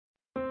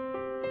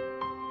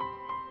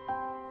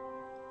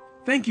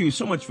Thank you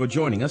so much for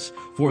joining us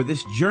for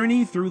this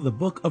journey through the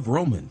book of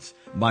Romans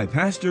by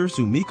Pastor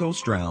Sumiko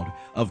Stroud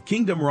of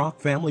Kingdom Rock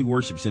Family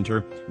Worship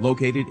Center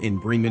located in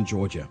Bremen,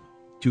 Georgia.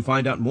 To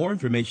find out more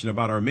information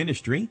about our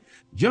ministry,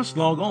 just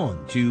log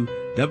on to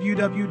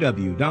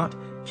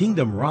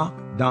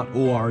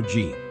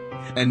www.kingdomrock.org.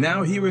 And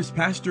now here is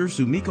Pastor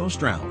Sumiko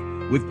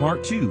Stroud with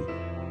part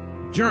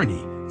 2, Journey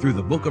Through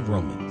the Book of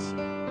Romans.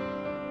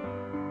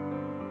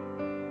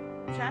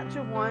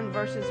 Chapter 1,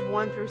 verses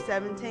 1 through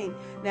 17.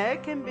 Now,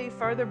 it can be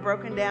further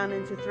broken down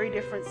into 3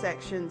 different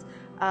sections,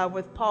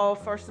 with Paul,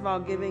 first of all,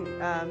 making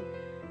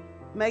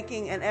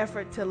an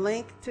effort to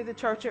link to the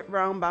church at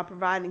Rome by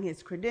providing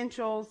his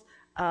credentials,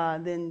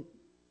 then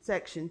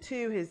section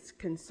 2, his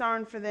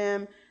concern for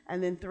them,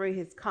 and then 3,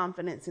 his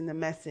confidence in the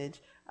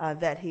message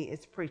that he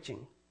is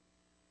preaching.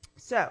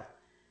 So,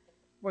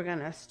 we're going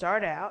to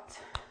start out,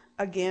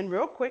 again,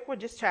 real quick with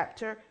just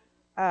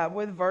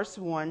with verse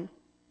 1.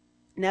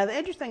 Now, the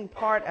interesting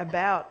part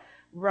about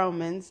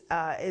Romans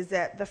is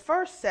that the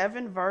first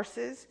 7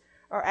 verses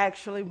are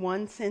actually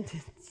one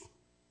sentence.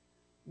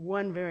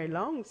 One very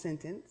long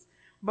sentence,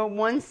 but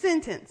one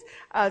sentence.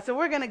 So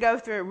we're going to go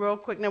through it real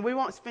quick. Now, we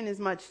won't spend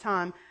as much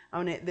time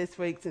on it this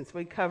week since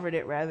we covered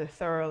it rather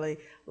thoroughly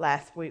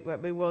last week,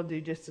 but we will do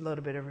just a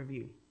little bit of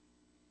review.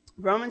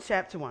 Romans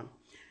chapter 1.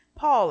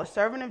 Paul, a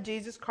servant of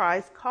Jesus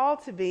Christ,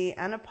 called to be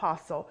an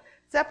apostle,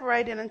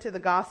 separated unto the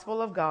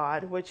gospel of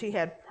God, which he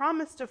had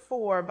promised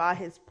afore by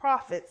his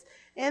prophets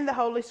in the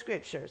Holy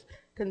Scriptures,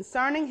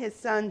 concerning his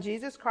Son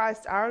Jesus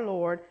Christ our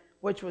Lord,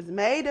 which was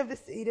made of the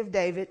seed of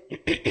David,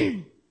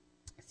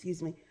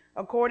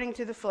 according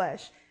to the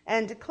flesh,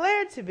 and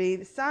declared to be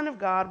the Son of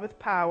God with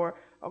power,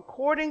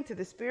 according to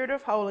the Spirit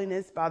of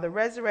holiness, by the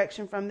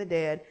resurrection from the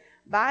dead,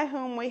 by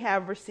whom we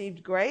have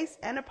received grace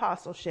and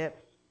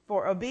apostleship,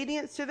 for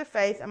obedience to the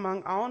faith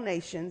among all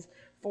nations,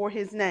 for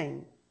his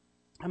name,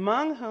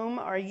 among whom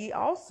are ye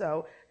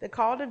also the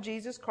called of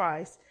Jesus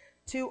Christ,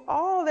 to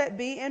all that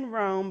be in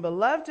Rome,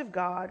 beloved of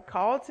God,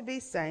 called to be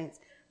saints,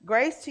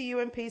 grace to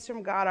you and peace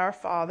from God our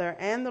Father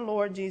and the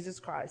Lord Jesus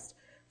Christ.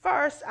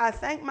 First, I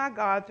thank my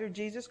God through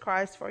Jesus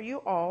Christ for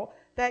you all,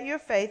 that your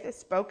faith is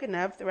spoken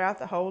of throughout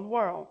the whole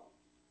world.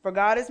 For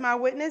God is my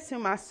witness,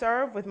 whom I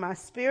serve with my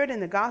spirit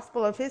in the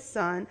gospel of his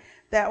Son,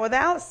 that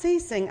without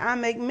ceasing I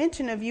make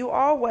mention of you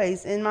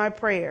always in my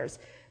prayers,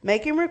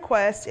 making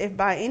request, if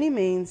by any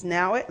means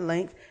now at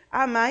length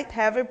I might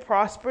have a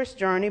prosperous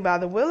journey by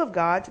the will of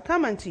God to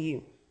come unto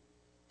you.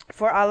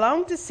 For I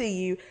long to see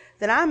you,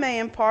 that I may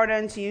impart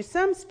unto you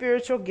some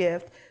spiritual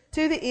gift,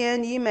 to the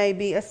end ye may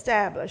be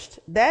established.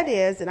 That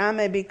is, that I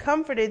may be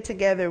comforted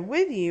together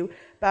with you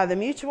by the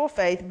mutual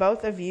faith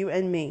both of you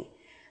and me.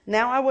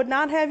 Now I would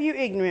not have you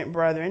ignorant,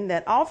 brethren,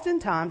 that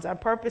oftentimes I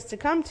purposed to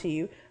come to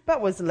you,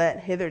 but was let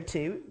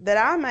hitherto, that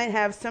I might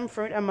have some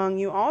fruit among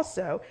you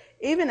also,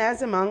 even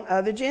as among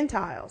other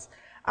Gentiles.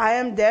 I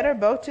am debtor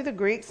both to the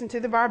Greeks and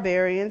to the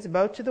barbarians,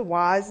 both to the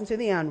wise and to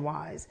the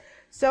unwise.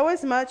 So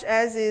as much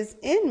as is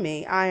in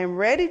me, I am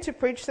ready to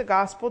preach the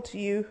gospel to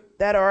you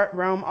that are at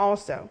Rome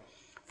also.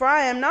 For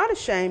I am not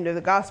ashamed of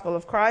the gospel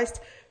of Christ,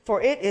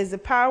 for it is the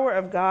power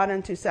of God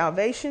unto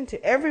salvation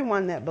to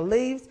everyone that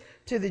believes,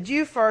 to the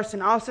Jew first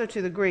and also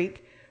to the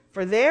Greek.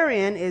 For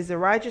therein is the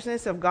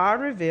righteousness of God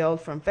revealed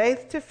from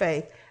faith to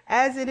faith,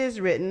 as it is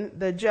written,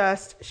 the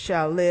just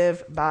shall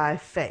live by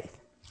faith.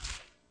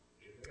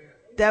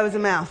 That was a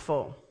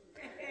mouthful.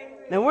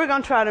 Now we're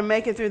going to try to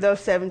make it through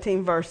those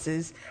 17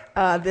 verses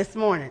this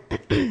morning.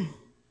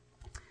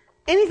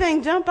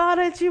 Anything jump out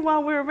at you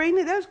while we were reading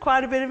it? There's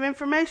quite a bit of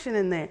information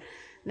in there.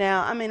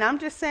 Now, I'm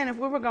just saying, if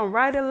we were going to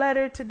write a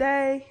letter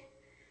today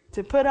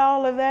to put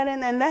all of that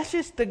in, and that's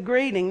just the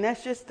greeting.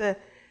 That's just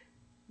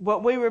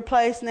what we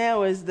replace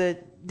now is the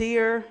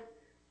Dear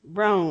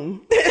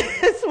Rome.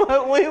 That's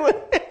what we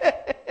would.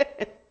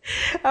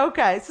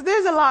 Okay, so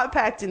there's a lot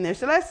packed in there.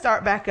 So let's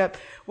start back up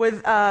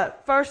with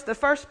the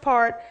first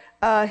part,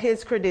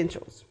 his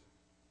credentials.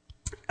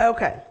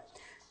 Okay,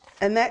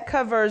 and that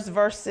covers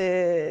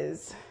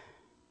verses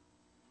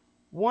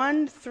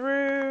 1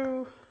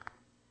 through,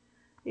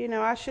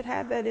 I should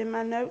have that in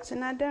my notes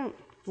and I don't.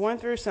 1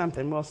 through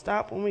something. We'll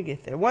stop when we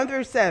get there. 1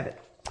 through 7.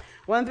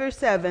 1 through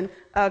 7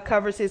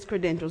 covers his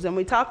credentials. And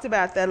we talked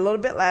about that a little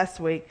bit last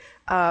week.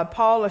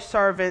 Paul, a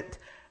servant,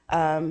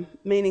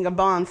 meaning a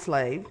bond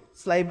slave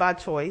by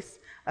choice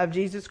of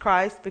Jesus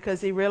Christ,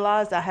 because he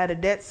realized I had a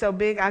debt so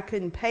big I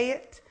couldn't pay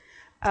it.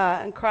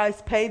 And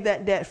Christ paid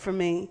that debt for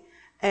me.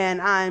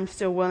 And I'm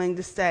still willing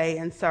to stay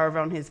and serve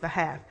on his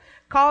behalf.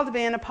 Called to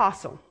be an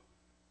apostle.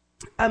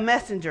 A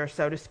messenger,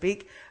 so to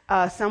speak,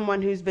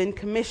 someone who's been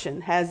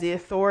commissioned, has the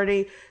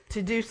authority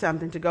to do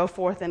something, to go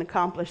forth and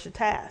accomplish a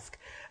task.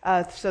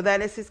 So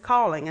that is his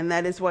calling, and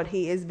that is what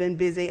he has been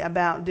busy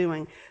about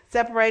doing.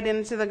 Separated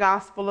into the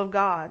gospel of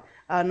God.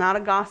 Not a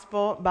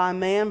gospel by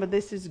man, but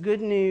this is good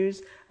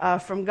news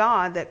from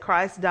God that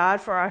Christ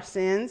died for our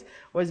sins,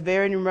 was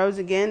buried and rose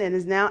again, and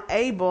is now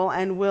able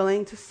and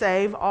willing to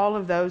save all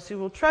of those who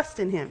will trust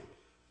in him.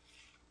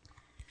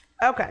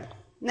 Okay,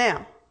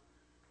 now,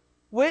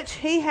 which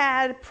he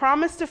had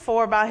promised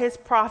afore by his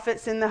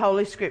prophets in the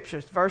Holy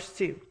Scriptures. Verse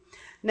 2.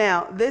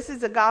 Now, this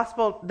is a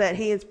gospel that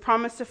he has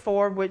promised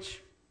afore,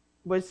 which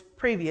was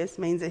previous,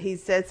 means that he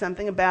said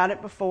something about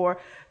it before.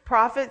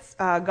 Prophets,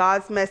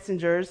 God's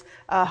messengers,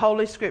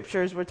 Holy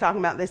Scriptures, we're talking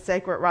about the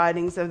sacred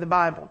writings of the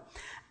Bible.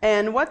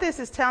 And what this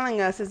is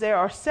telling us is there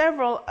are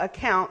several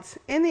accounts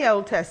in the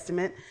Old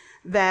Testament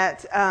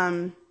that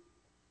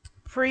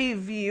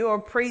preview or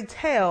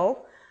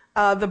pre-tell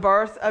the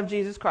birth of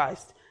Jesus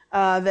Christ.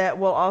 That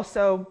will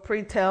also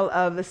pre-tell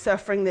of the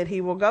suffering that he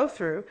will go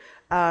through.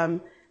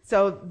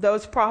 So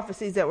those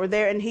prophecies that were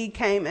there, and he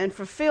came and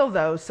fulfilled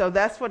those. So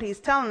that's what he's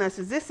telling us,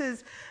 is this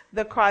is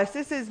the Christ.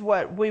 This is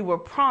what we were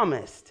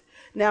promised.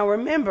 Now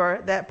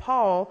remember that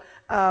Paul,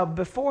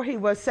 before he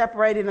was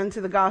separated unto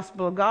the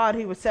gospel of God,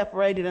 he was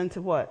separated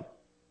unto what?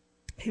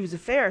 He was a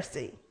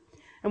Pharisee.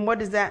 And what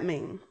does that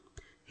mean?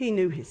 He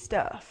knew his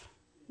stuff.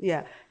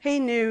 Yeah, he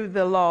knew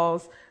the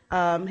laws.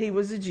 He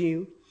was a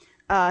Jew.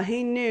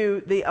 He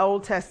knew the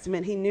Old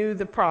Testament. He knew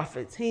the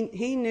prophets.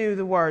 He knew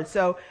the word.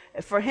 So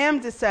for him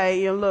to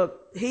say,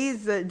 look,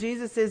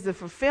 Jesus is the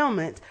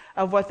fulfillment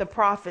of what the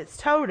prophets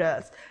told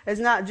us, is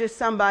not just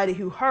somebody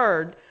who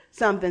heard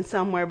something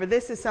somewhere, but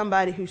this is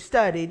somebody who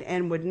studied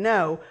and would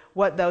know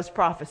what those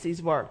prophecies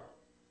were.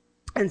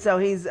 And so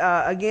he's,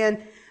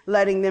 again,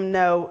 letting them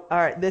know, all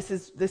right, this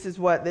is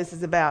what this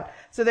is about.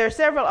 So there are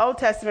several Old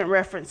Testament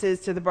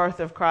references to the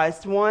birth of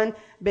Christ. One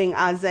being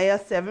Isaiah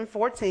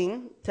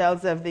 7:14,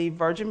 tells of the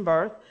virgin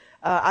birth.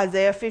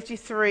 Isaiah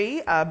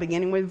 53,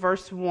 beginning with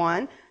verse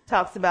 1,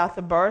 talks about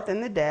the birth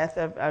and the death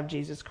of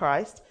Jesus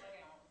Christ.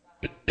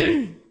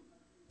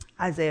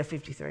 Isaiah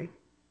 53.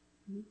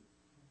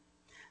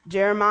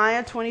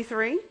 Jeremiah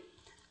 23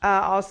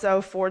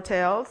 also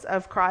foretells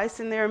of Christ,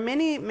 and there are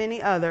many,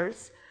 many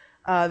others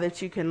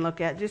that you can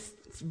look at. Just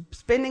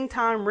spending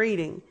time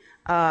reading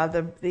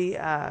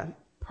the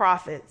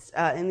prophets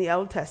in the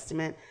Old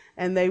Testament,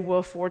 and they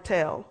will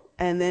foretell.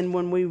 And then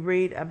when we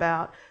read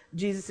about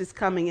Jesus'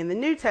 coming in the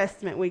New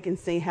Testament, we can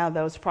see how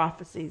those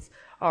prophecies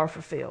are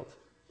fulfilled.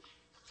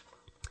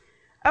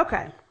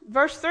 Okay,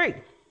 verse 3.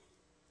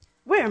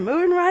 We're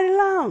moving right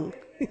along.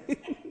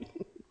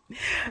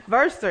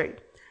 Verse 3.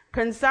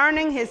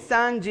 Concerning his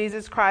son,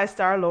 Jesus Christ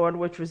our Lord,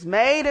 which was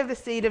made of the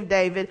seed of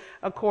David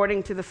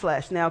according to the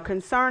flesh. Now,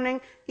 concerning,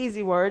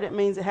 easy word. It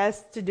means it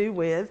has to do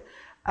with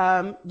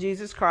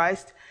Jesus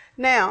Christ.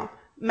 Now,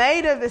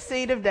 made of the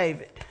seed of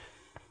David.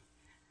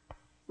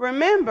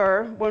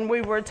 Remember when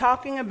we were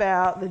talking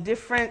about the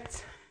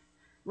different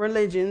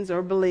religions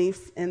or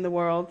beliefs in the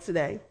world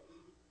today,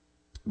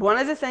 one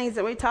of the things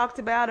that we talked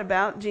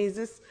about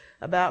Jesus,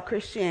 about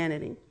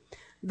Christianity,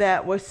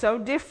 that was so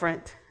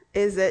different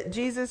is that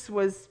Jesus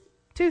was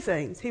two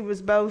things. He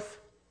was both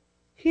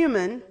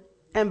human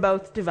and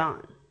both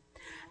divine.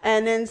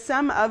 And in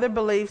some other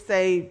beliefs,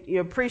 you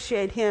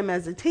appreciate him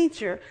as a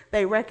teacher.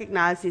 They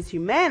recognize his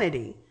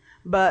humanity,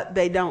 but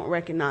they don't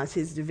recognize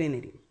his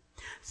divinity.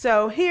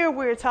 So here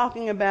we're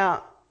talking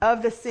about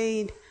of the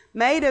seed,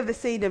 made of the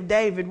seed of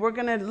David. We're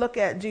going to look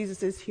at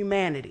Jesus'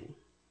 humanity.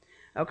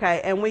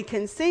 Okay, and we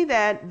can see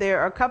that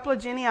there are a couple of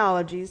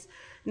genealogies.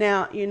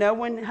 Now, you know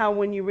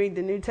when you read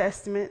the New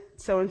Testament,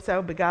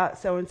 so-and-so begot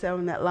so-and-so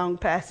in that long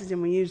passage,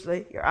 and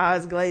your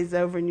eyes glaze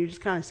over and you just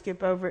kind of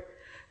skip over it.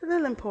 A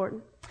little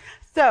important.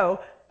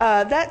 So,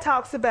 that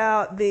talks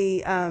about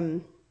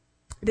the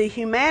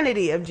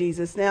humanity of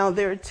Jesus. Now,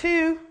 there are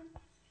two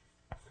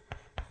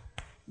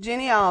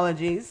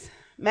genealogies,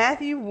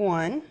 Matthew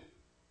 1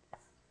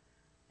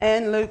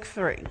 and Luke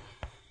 3.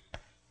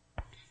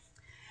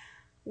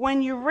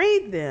 When you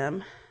read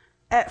them,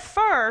 at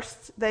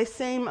first, they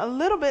seem a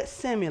little bit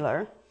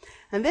similar.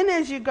 And then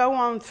as you go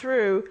on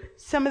through,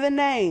 some of the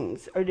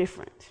names are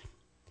different.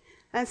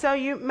 And so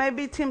you may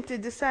be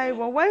tempted to say,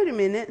 well, wait a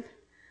minute.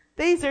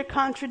 These are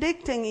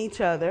contradicting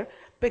each other,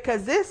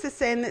 because this is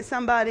saying that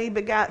somebody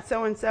begot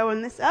so-and-so,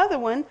 and this other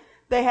one,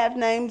 they have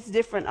names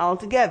different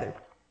altogether.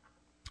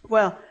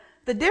 Well,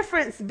 the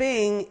difference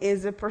being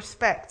is the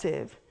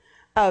perspective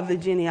of the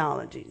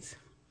genealogies.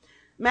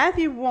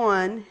 Matthew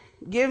 1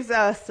 gives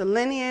us the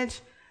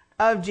lineage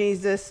of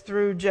Jesus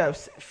through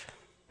Joseph,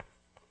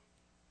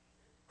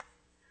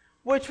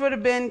 which would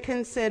have been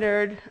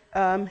considered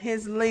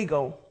his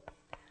legal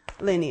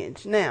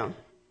lineage. Now,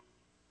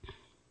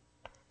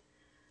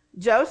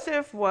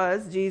 Joseph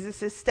was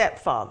Jesus'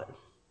 stepfather.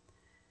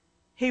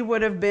 He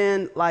would have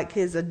been like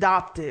his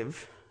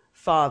adoptive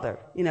father,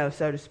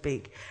 so to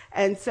speak.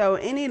 And so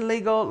any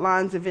legal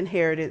lines of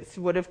inheritance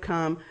would have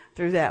come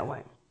through that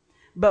way.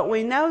 But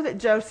we know that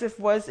Joseph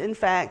was, in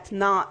fact,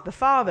 not the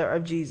father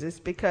of Jesus,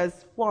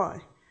 because why?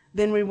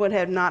 Then we would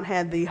have not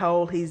had the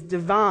whole he's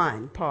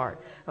divine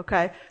part.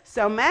 Okay?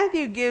 So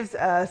Matthew gives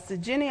us the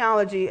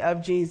genealogy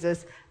of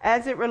Jesus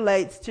as it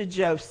relates to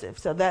Joseph.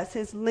 So that's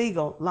his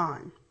legal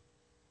line.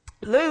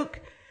 Luke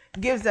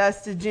gives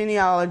us the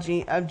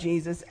genealogy of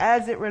Jesus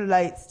as it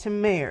relates to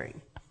Mary,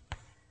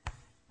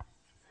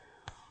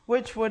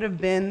 which would have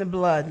been the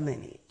blood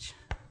lineage,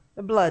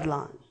 the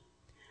bloodline.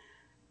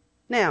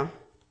 Now,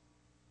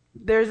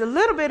 there's a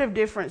little bit of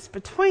difference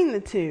between the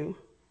two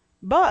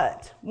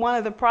But one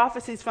of the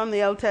prophecies from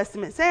the Old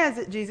Testament says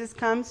that Jesus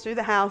comes through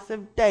the house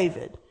of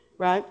David,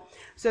 right?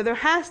 So there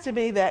has to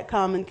be that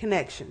common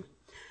connection.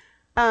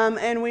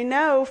 And we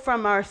know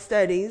from our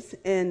studies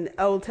in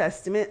Old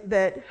Testament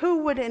that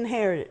who would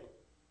inherit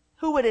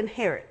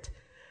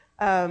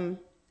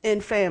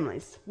in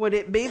families? Would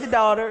it be the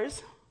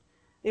daughters?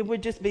 It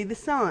would just be the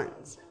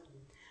sons.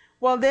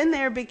 Well, then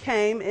there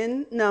became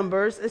in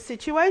Numbers a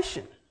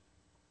situation.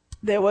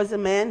 There was a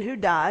man who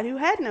died who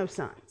had no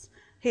sons.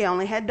 He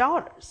only had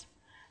daughters.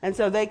 And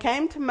so they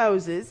came to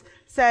Moses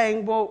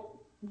saying,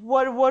 well,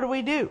 what do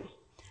we do?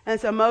 And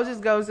so Moses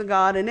goes to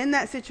God, and in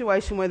that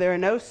situation where there are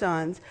no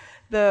sons,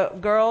 the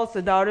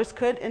daughters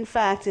could in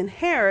fact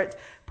inherit,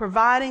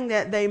 providing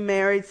that they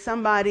married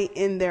somebody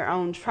in their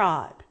own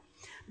tribe.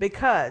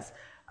 Because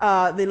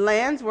the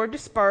lands were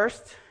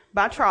dispersed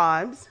by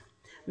tribes,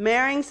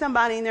 marrying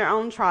somebody in their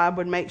own tribe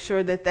would make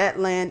sure that that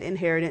land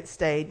inheritance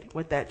stayed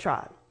with that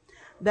tribe.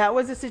 That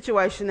was the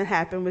situation that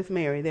happened with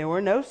Mary. There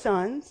were no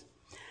sons,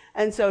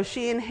 and so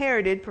she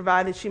inherited,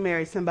 provided she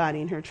married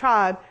somebody in her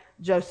tribe.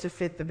 Joseph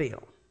fit the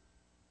bill.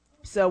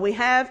 So we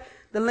have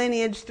the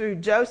lineage through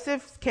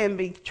Joseph can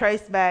be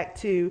traced back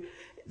to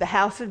the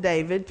house of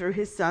David through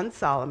his son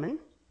Solomon.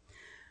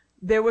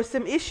 There were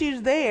some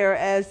issues there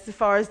as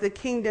far as the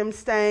kingdom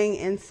staying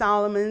in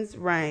Solomon's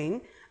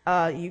reign.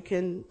 You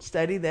can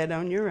study that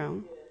on your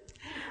own.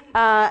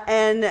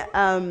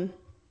 I'm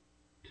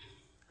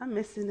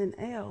missing an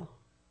L.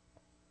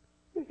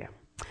 Here we go.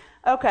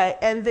 Okay,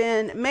 and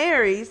then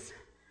Mary's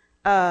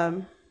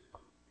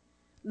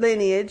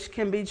lineage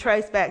can be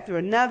traced back through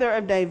another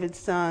of David's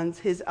sons,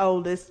 his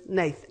oldest,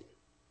 Nathan.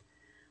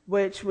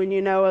 Which, when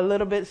you know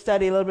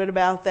study a little bit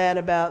about that,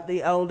 about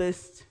the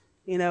oldest,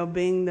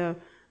 being the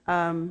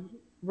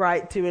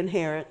right to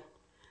inherit.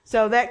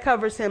 So that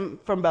covers him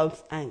from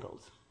both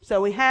angles. So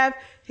we have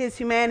his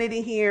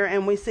humanity here,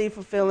 and we see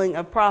fulfilling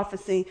a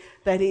prophecy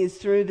that he is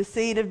through the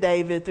seed of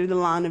David, through the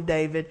line of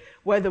David,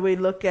 whether we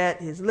look at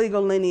his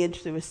legal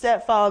lineage through his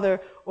stepfather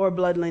or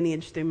blood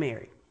lineage through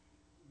Mary.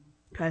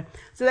 Okay,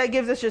 so that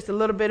gives us just a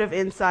little bit of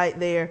insight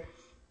there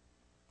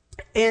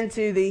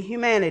into the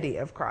humanity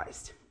of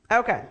Christ.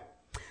 Okay,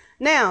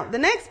 now the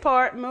next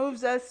part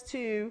moves us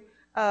to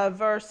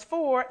verse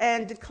 4,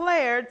 and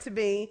declared to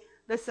be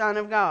the Son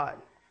of God.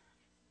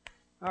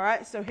 All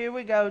right, so here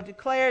we go.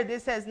 Declared.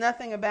 This has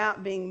nothing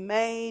about being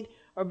made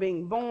or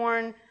being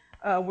born.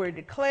 We're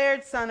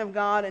declared Son of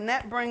God, and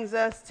that brings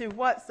us to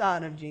what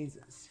side of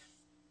Jesus?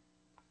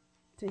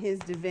 To his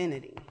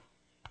divinity.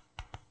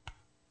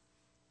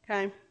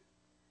 Okay?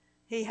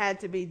 He had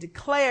to be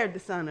declared the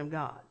Son of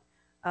God.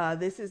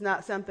 This is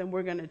not something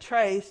we're going to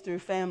trace through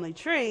family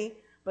tree,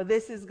 but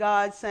this is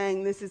God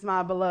saying, this is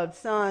my beloved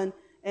Son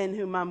in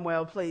whom I'm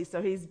well pleased. So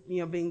he's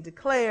being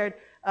declared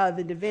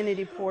the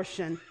divinity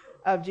portion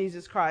of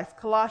Jesus Christ.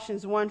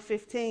 Colossians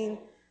 1:15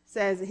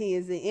 says he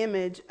is the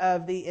image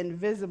of the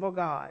invisible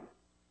God.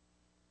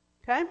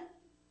 Okay?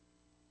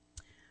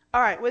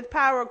 All right, with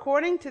power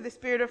according to the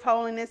Spirit of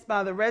holiness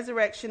by the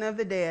resurrection of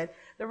the dead.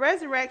 The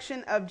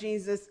resurrection of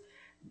Jesus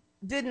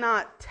did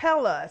not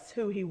tell us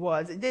who he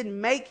was. It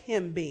didn't make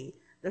him be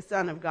the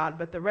Son of God,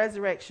 but the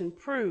resurrection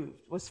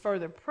was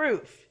further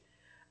proof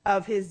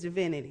of his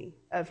divinity,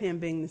 of him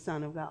being the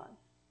Son of God.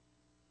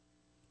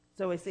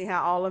 So we see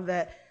how all of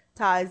that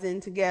ties in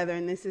together,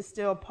 and this is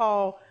still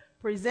Paul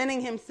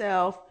presenting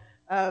himself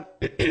to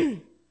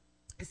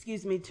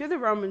the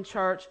Roman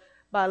church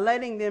by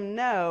letting them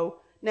know.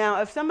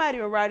 Now, if somebody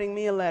were writing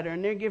me a letter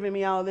and they're giving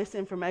me all this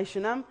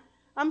information,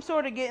 I'm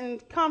sort of getting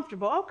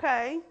comfortable.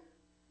 Okay,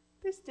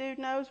 this dude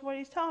knows what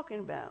he's talking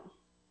about.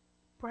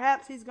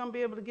 Perhaps he's going to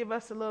be able to give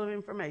us a little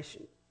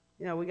information.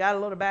 We got a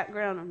little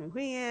background on who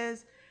he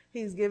is.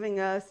 He's giving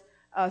us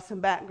some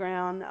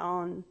background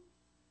on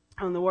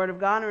the Word of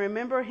God. And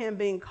remember him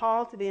being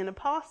called to be an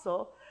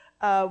apostle.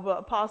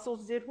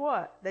 Apostles did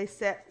what? They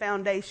set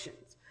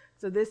foundations.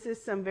 So this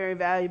is some very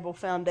valuable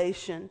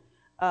foundation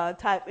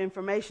type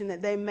information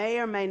that they may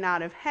or may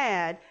not have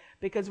had,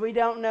 because we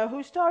don't know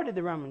who started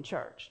the Roman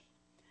church.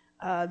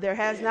 There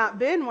has not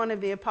been one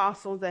of the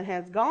apostles that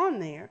has gone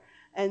there.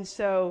 And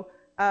so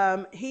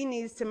he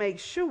needs to make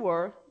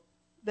sure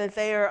that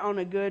they are on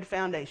a good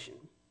foundation.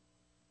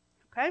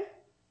 Okay?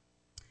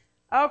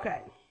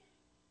 Okay.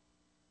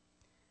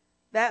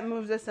 That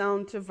moves us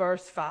on to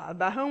verse 5.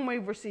 By whom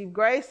we've received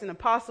grace and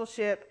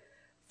apostleship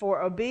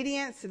for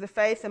obedience to the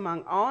faith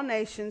among all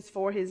nations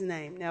for his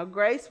name. Now,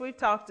 grace we've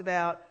talked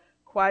about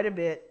quite a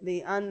bit.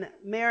 The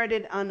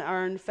unmerited,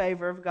 unearned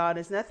favor of God.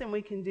 There's nothing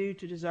we can do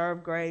to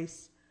deserve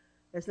grace.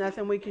 There's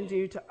nothing we can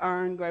do to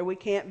earn grace. We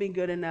can't be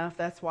good enough.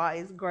 That's why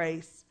it's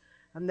grace.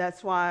 And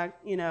that's why,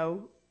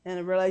 in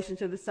relation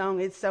to the song,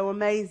 it's so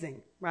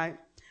amazing, right?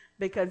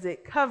 Because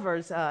it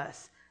covers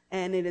us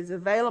and it is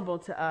available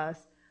to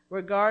us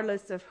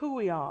regardless of who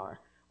we are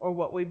or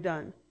what we've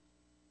done.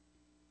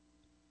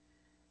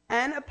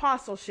 And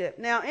apostleship.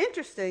 Now,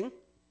 interesting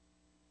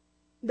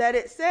that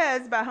it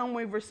says by whom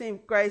we've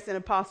received grace and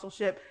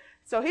apostleship.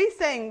 So he's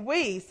saying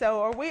we.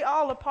 So are we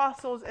all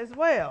apostles as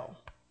well?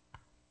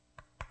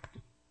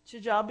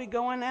 Should y'all be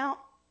going out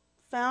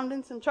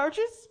founding some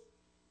churches.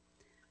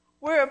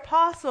 We're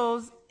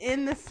apostles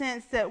in the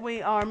sense that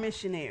we are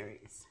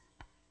missionaries.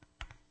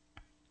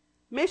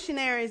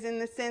 Missionaries in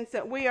the sense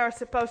that we are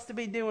supposed to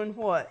be doing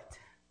what?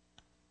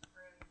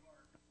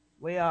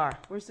 We are.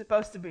 We're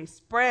supposed to be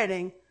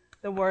spreading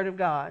the Word of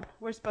God.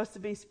 We're supposed to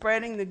be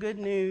spreading the good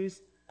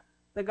news,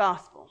 the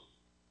gospel.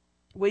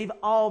 We've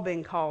all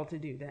been called to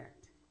do that.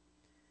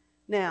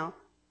 Now,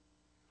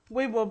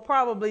 we will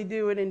probably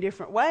do it in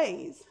different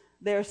ways.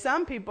 There are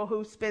some people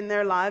who spend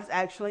their lives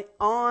actually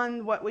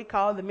on what we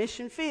call the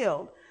mission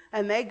field,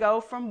 and they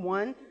go from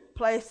one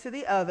place to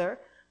the other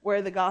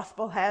where the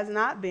gospel has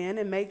not been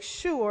and make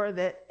sure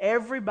that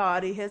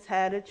everybody has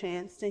had a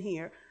chance to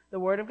hear the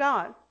Word of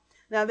God.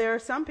 Now, there are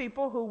some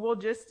people who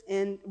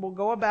will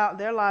go about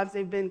their lives.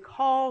 They've been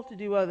called to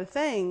do other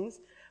things,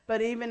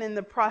 but even in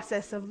the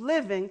process of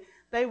living,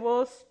 they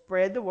will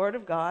spread the Word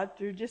of God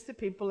through just the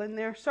people in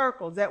their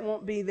circles. That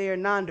won't be their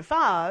 9 to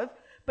 5,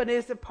 but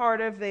it's a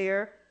part of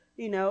their,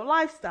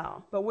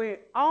 lifestyle. But we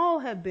all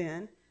have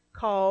been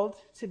called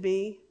to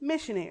be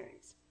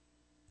missionaries,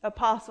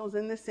 apostles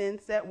in the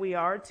sense that we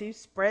are to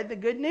spread the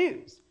good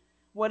news.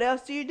 What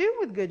else do you do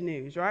with good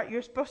news, right?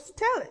 You're supposed to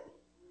tell it.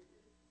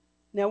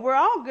 Now, we're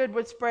all good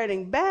with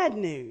spreading bad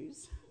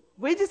news.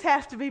 We just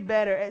have to be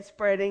better at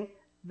spreading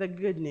the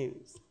good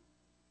news.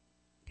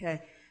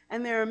 Okay?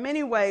 And there are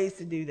many ways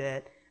to do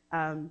that,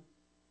 and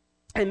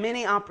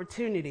many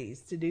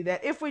opportunities to do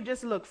that if we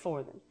just look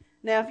for them.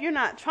 Now, if you're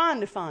not trying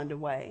to find a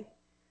way,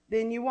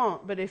 then you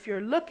won't. But if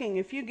you're looking,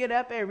 if you get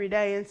up every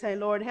day and say,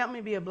 Lord, help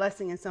me be a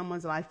blessing in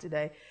someone's life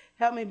today.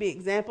 Help me be an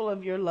example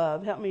of your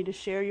love. Help me to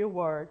share your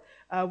word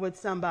with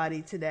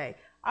somebody today.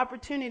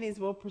 Opportunities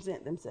will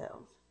present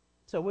themselves.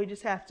 So we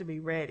just have to be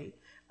ready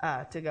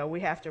to go.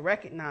 We have to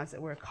recognize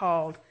that we're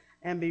called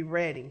and be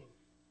ready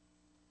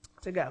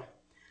to go.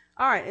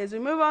 All right, as we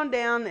move on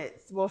down,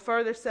 we'll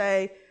further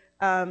say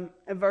in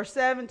verse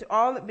 7, to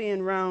all that be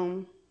in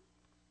Rome,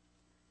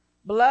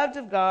 beloved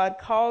of God,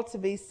 called to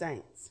be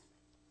saints.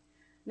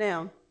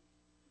 Now,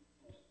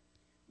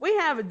 we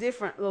have a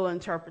different little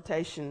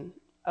interpretation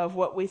of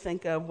what we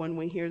think of when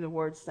we hear the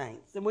word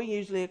saints. And we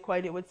usually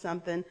equate it with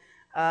something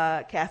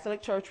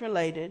Catholic Church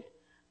related,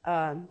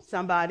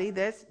 somebody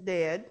that's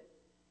dead,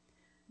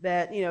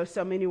 that,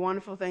 so many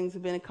wonderful things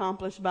have been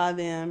accomplished by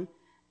them,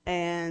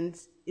 and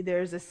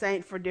there's a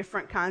saint for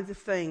different kinds of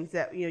things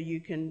that,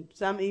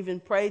 some even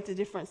pray to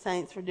different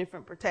saints for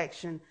different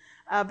protection.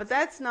 But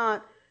that's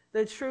not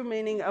the true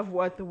meaning of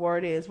what the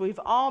word is. We've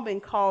all been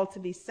called to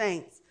be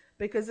saints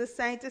because a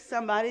saint is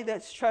somebody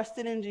that's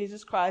trusted in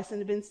Jesus Christ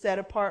and been set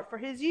apart for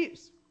his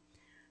use.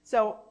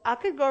 So I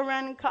could go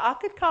around and I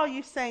could call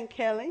you Saint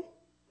Kelly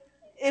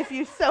if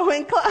you so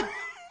inclined.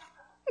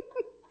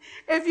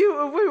 if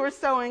we were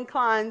so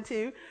inclined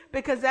to,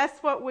 because that's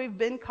what we've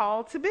been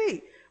called to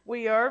be.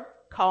 We are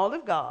called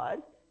of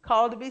God,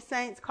 called to be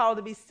saints, called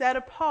to be set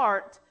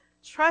apart,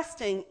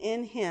 trusting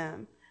in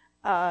him,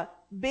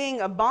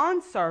 being a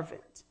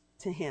bondservant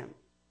to him.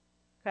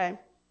 Okay?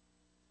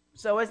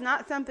 So it's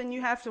not something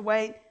you have to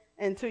wait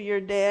until you're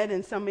dead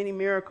and so many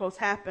miracles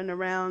happen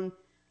around.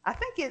 I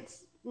think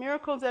it's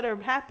miracles that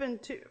have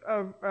happened to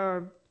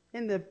or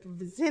in the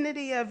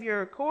vicinity of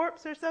your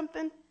corpse or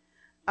something.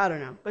 I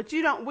don't know. But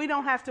we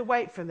don't have to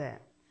wait for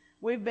that.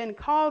 We've been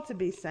called to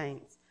be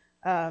saints.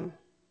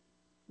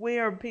 We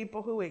are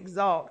people who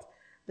exalt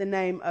the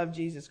name of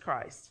Jesus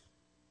Christ.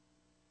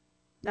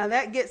 Now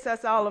that gets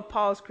us all of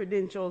Paul's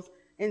credentials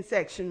in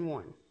section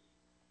 1.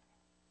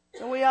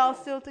 Are we all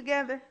still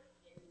together?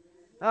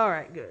 All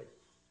right, good.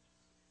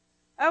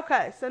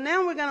 Okay, so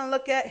now we're going to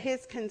look at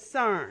his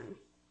concern.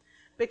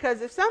 Because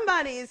if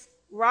somebody is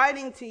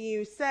writing to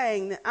you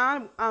saying that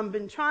I've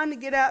been trying to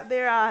get out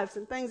there, I have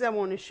some things I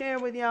want to share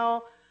with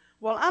y'all.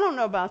 Well, I don't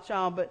know about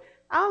y'all, but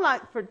I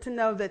like to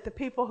know that the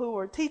people who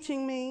are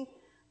teaching me,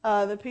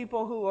 the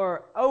people who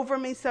are over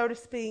me, so to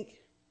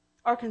speak,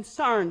 are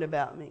concerned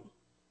about me.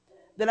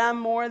 That I'm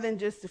more than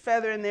just a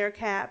feather in their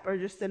cap or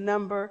just a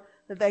number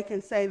that they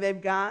can say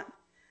they've got.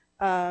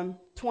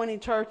 20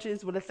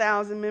 churches with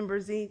 1,000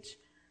 members each.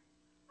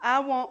 I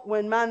want,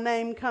 when my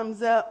name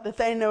comes up, that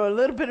they know a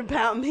little bit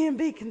about me and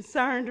be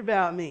concerned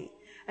about me.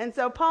 And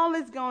so Paul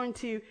is going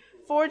to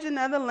forge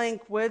another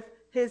link with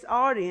his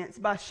audience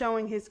by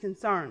showing his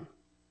concern.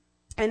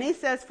 And he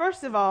says,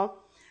 first of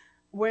all,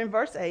 we're in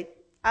verse 8,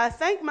 I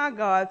thank my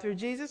God through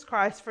Jesus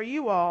Christ for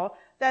you all,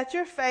 that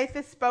your faith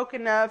is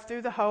spoken of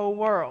through the whole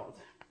world.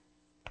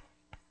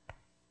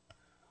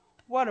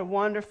 What a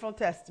wonderful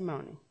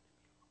testimony.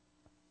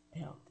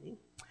 Healthy.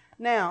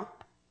 Now,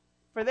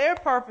 for their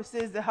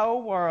purposes, the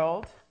whole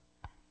world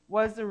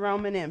was the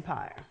Roman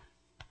Empire.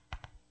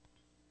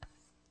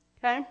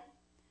 Okay?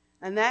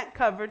 And that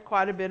covered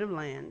quite a bit of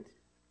land.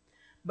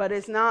 But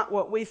it's not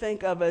what we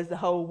think of as the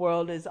whole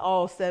world, as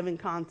all 7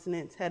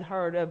 continents had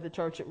heard of the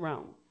church at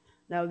Rome.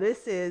 No,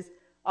 this is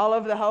all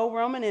over the whole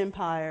Roman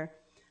Empire.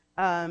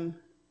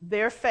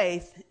 Their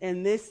faith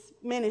in this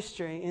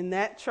ministry, in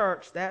that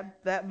church,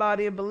 that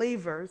body of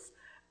believers,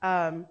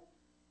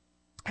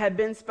 had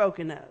been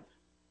spoken of.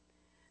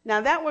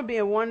 Now, that would be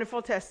a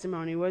wonderful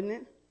testimony, wouldn't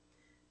it?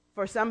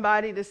 for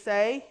somebody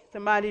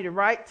to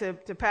write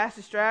to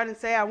Pastor Stroud and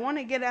say, I want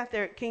to get out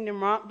there at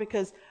Kingdom Rock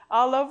because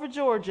all over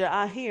Georgia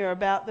I hear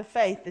about the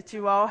faith that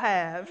you all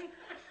have.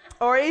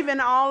 Or even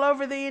all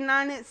over the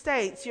United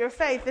States, your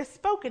faith is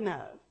spoken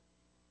of.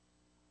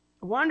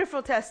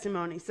 Wonderful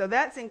testimony. So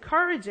that's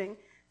encouraging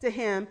to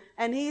him.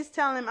 And he's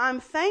telling him,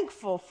 I'm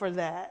thankful for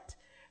that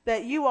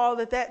you all,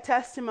 that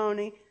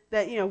testimony,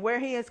 that, where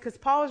he is, because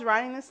Paul is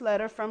writing this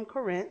letter from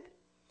Corinth.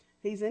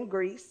 He's in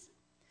Greece.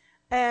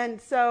 And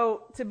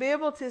so to be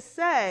able to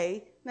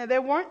say, now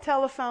there weren't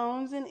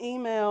telephones and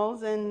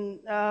emails and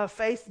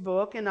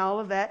Facebook and all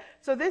of that.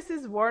 So this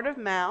is word of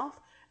mouth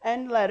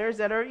and letters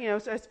that are,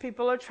 so as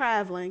people are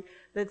traveling,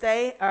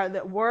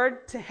 that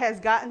word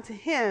has gotten to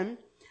him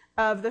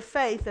of the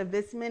faith of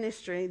this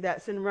ministry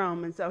that's in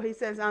Rome. And so he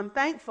says, I'm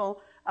thankful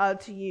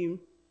to you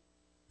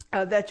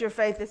that your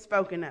faith is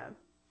spoken of.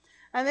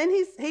 And then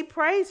he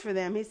prays for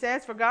them. He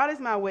says, for God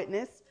is my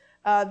witness,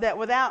 that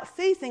without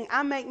ceasing,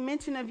 I make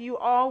mention of you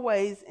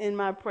always in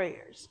my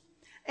prayers.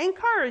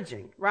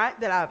 Encouraging, right?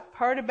 That I've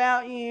heard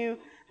about you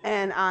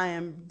and I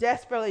am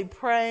desperately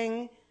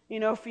praying,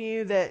 for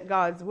you, that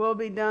God's will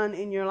be done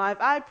in your life.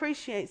 I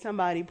appreciate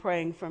somebody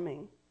praying for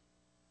me.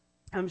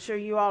 I'm sure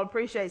you all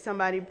appreciate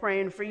somebody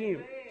praying for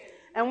you.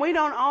 And we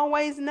don't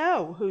always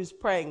know who's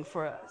praying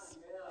for us.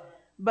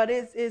 But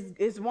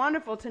it's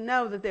wonderful to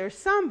know that there's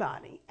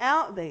somebody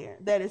out there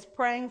that is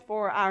praying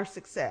for our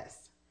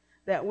success,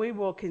 that we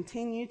will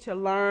continue to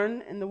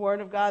learn in the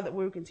Word of God, that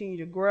we will continue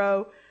to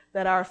grow,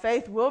 that our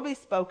faith will be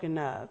spoken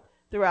of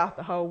throughout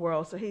the whole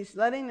world. So he's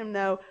letting them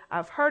know,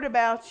 I've heard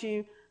about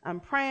you, I'm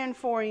praying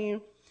for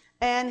you,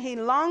 and he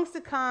longs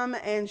to come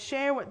and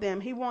share with them.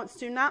 He wants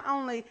to not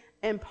only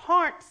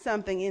impart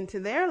something into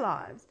their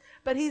lives,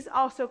 but he's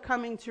also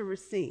coming to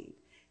receive.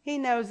 He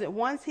knows that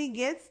once he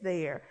gets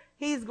there,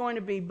 he's going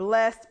to be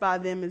blessed by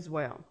them as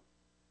well.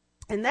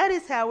 And that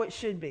is how it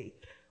should be.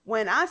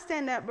 When I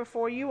stand up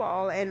before you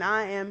all and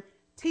I am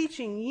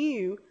teaching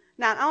you,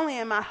 not only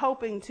am I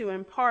hoping to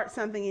impart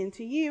something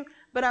into you,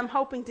 but I'm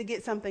hoping to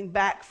get something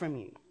back from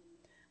you.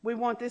 We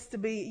want this to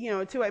be,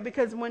 two-way,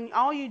 because when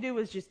all you do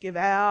is just give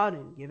out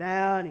and give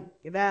out and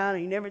give out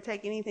and you never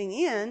take anything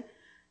in,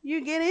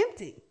 you get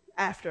empty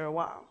after a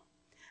while.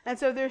 And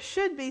so there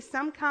should be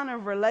some kind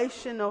of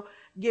relational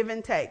give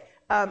and take.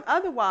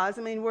 Otherwise,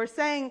 we're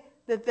saying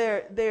that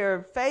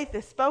their faith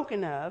is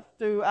spoken of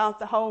throughout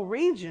the whole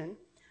region.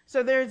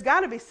 So there's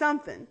got to be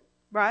something,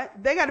 right?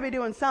 They got to be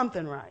doing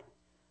something right.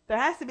 There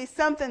has to be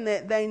something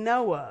that they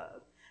know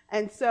of.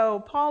 And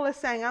so Paul is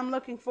saying, I'm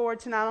looking forward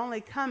to not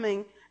only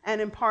coming and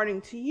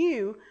imparting to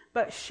you,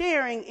 but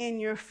sharing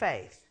in your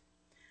faith,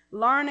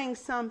 learning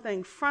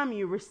something from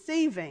you,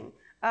 receiving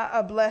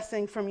a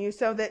blessing from you,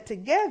 so that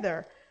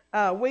together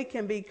we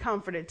can be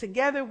comforted.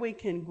 Together we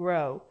can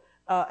grow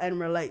and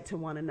relate to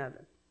one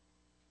another.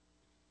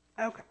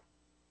 Okay.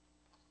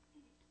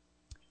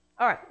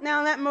 All right.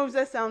 Now that moves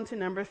us on to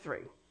number 3.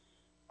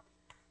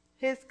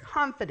 His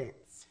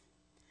confidence.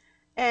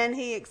 And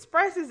he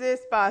expresses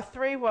this by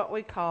 3 what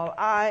we call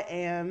I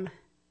am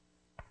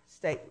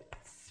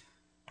statements.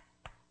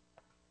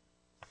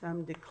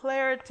 Some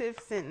declarative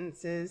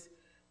sentences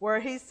where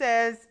he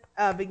says,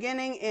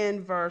 beginning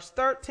in verse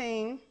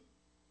 14,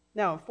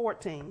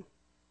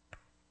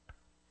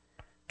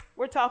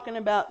 we're talking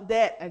about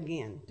debt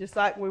again, just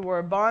like we were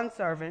a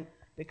bondservant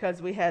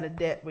because we had a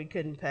debt we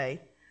couldn't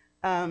pay.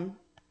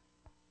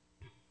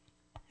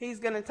 He's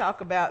going to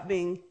talk about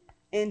being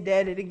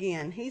indebted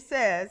again. He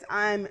says,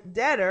 I'm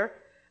debtor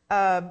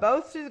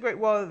both to the Greek.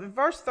 Well,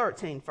 verse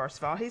 13, first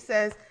of all, he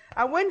says,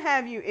 I wouldn't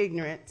have you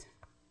ignorant.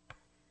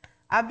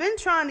 I've been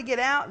trying to get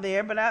out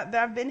there, but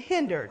I've been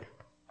hindered.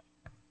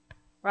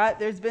 Right?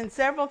 There's been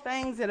several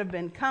things that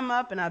have come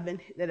up, and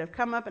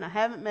I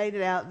haven't made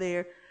it out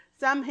there.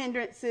 Some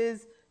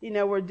hindrances,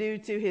 were due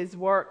to his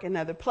work in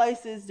other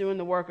places, doing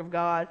the work of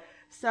God.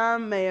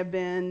 Some may have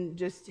been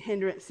just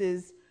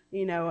hindrances,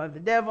 of the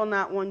devil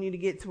not wanting you to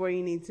get to where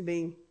you need to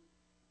be.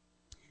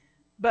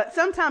 But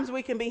sometimes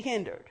we can be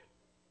hindered.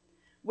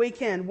 We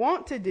can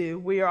want to do.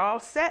 We are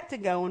all set to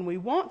go, and we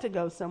want to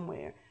go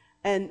somewhere.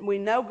 And we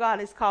know God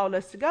has called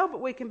us to go,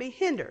 but we can be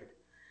hindered.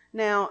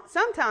 Now,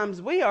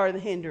 sometimes we are the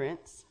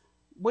hindrance.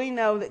 We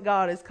know that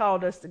God has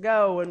called us to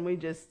go, and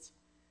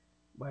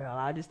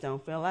I just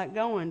don't feel like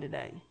going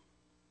today.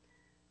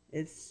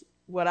 It's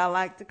what I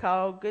like to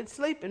call good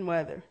sleeping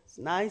weather. It's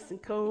nice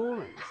and cool,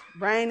 and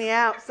it's rainy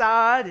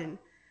outside, and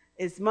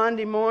it's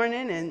Monday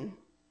morning, and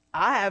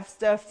I have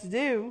stuff to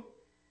do,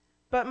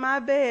 but my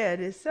bed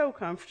is so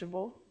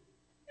comfortable.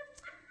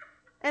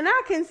 And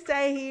I can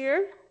stay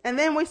here. And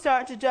then we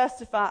start to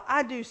justify,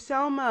 I do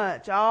so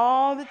much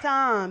all the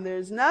time.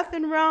 There's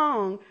nothing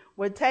wrong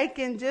with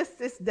taking just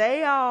this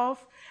day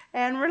off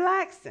and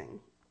relaxing.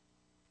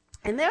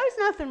 And there's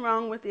nothing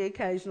wrong with the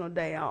occasional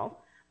day off.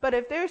 But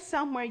if there's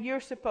somewhere you're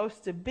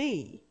supposed to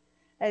be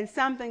and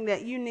something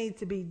that you need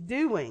to be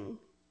doing,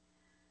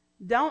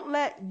 don't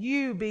let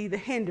you be the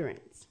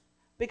hindrance.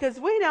 Because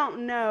we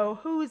don't know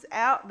who's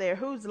out there,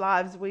 whose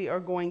lives we are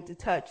going to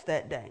touch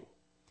that day.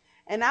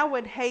 And I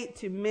would hate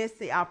to miss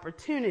the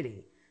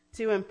opportunity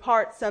to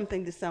impart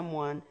something to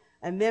someone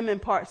and them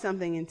impart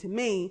something into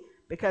me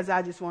because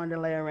I just wanted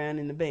to lay around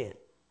in the bed.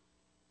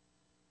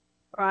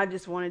 Or I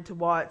just wanted to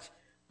watch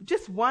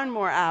just one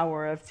more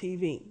hour of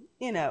TV,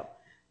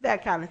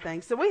 that kind of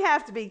thing. So we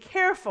have to be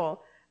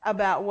careful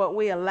about what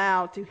we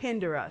allow to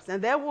hinder us.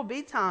 And there will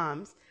be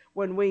times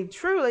when we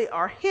truly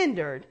are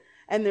hindered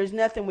and there's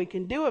nothing we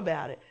can do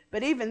about it.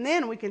 But even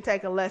then we can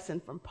take a lesson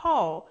from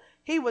Paul.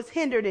 He was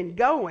hindered in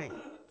going,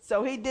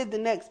 so he did the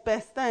next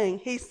best thing.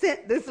 He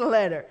sent this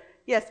letter.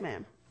 Yes,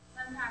 ma'am.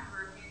 Sometimes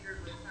we're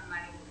hindered with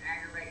somebody who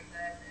aggravates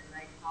us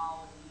and they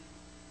call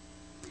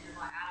you.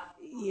 Like, I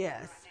don't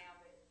yes. Right now,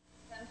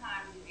 but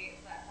sometimes you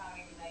get that time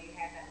even though you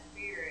have that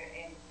spirit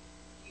and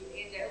you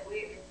end up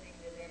witnessing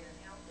to them and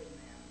helping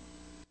them.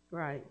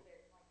 Right.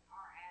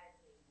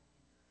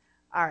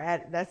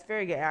 Like That's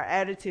very good. Our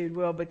attitude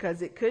will,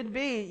 because it could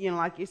be,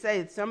 like you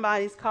say,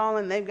 somebody's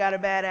calling, they've got a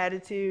bad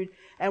attitude,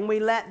 and we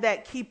let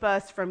that keep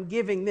us from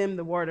giving them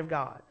the word of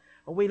God.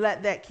 Or we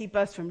let that keep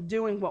us from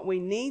doing what we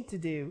need to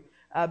do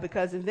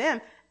because of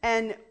them.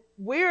 And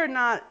we're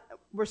not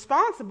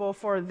responsible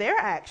for their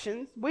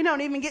actions. We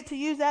don't even get to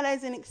use that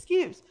as an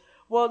excuse.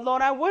 Well,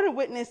 Lord, I would have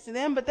witnessed to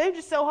them, but they're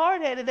just so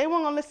hard-headed. They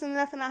weren't going to listen to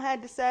nothing I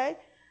had to say.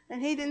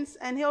 And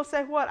he'll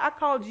say, what? I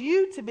called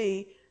you to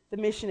be the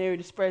missionary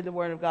to spread the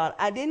word of God.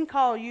 I didn't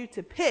call you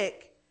to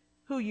pick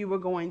who you were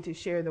going to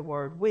share the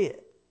word with.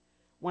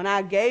 When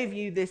I gave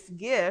you this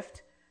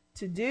gift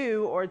to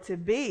do or to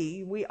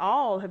be, we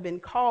all have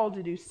been called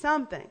to do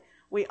something.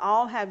 We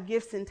all have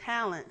gifts and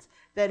talents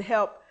that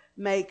help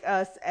make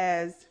us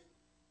as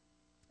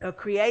a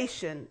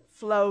creation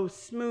flow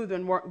smooth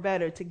and work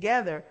better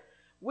together.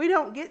 We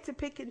don't get to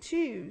pick and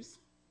choose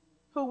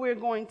who we're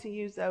going to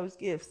use those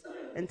gifts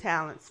and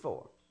talents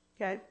for,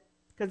 okay?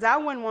 Because I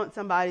wouldn't want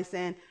somebody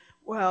saying,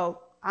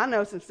 well, I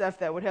know some stuff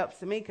that would help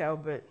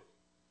Sumiko, but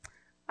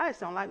I just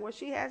don't like what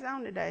she has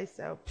on today,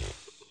 so,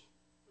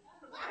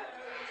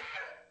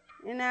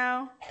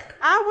 I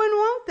wouldn't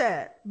want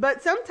that.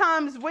 But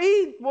sometimes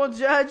we will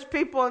judge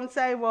people and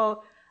say,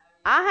 well,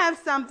 I have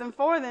something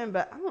for them,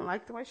 but I don't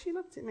like the way she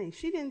looked at me.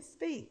 She didn't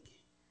speak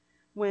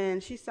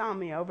when she saw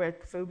me over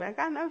at the food bank.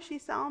 I know she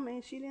saw me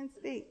and she didn't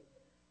speak.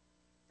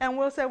 And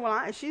we'll say,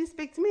 well, she didn't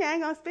speak to me, I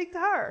ain't going to speak to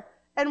her.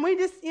 And we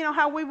just,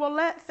 how we will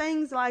let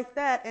things like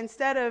that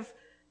instead of,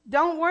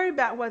 don't worry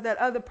about what that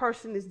other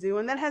person is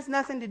doing. That has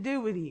nothing to do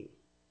with you.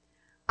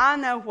 I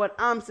know what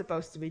I'm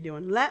supposed to be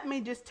doing. Let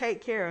me just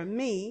take care of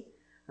me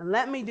and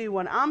let me do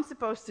what I'm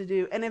supposed to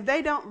do. And if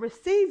they don't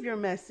receive your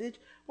message,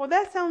 well,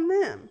 that's on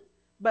them.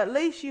 But at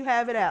least you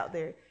have it out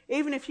there.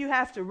 Even if you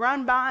have to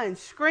run by and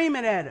scream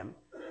it at them,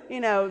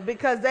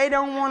 because they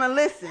don't want to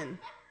listen,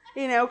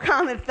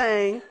 kind of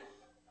thing.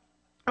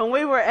 And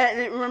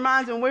it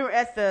reminds me, when we were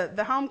at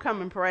the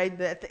homecoming parade,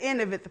 at the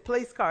end of it, the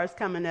police car is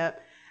coming up.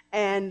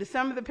 And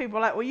some of the people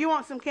were like, well, you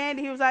want some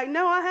candy? He was like,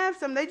 no, I have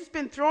some. They just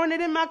been throwing it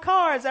in my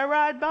car as I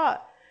ride by.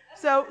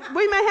 So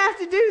we may have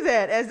to do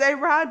that as they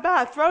ride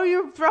by. Throw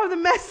the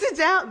message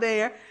out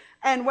there.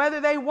 And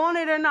whether they want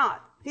it or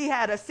not, he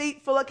had a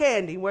seat full of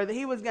candy, whether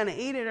he was going to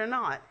eat it or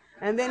not.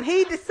 And then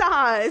he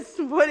decides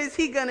what is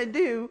he going to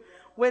do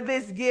with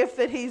this gift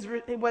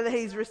that whether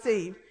he's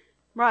received.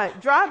 Right.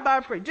 Drive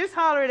by, preach. Just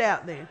holler it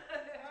out there.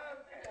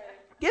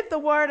 Get the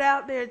word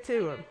out there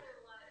to them.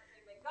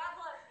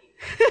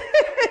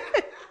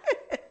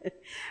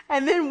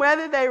 And then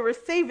whether they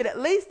receive it, at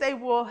least they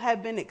will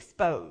have been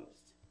exposed.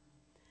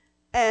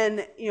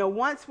 And,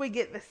 once we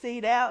get the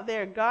seed out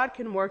there, God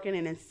can work in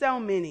it in so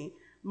many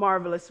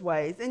marvelous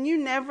ways. And you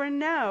never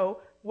know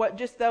what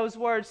just those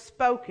words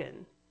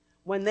spoken,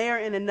 when they are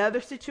in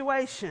another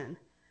situation,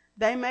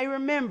 they may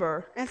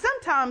remember. And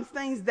sometimes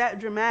things that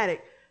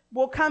dramatic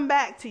will come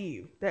back to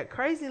you. That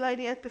crazy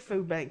lady at the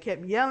food bank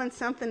kept yelling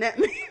something at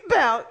me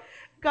about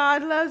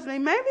God loves me.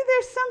 Maybe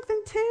there's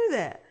something to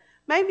that.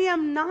 Maybe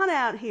I'm not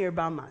out here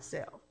by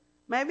myself.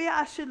 Maybe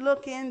I should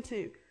look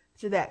into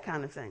that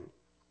kind of thing.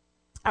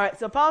 All right,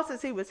 so Paul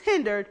says he was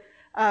hindered,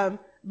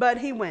 but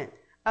he went.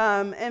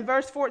 In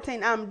verse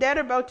 14, I'm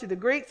debtor both to the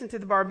Greeks and to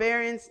the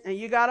barbarians, and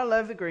you got to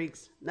love the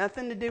Greeks.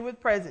 Nothing to do with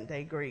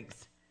present-day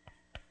Greeks.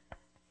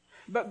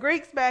 But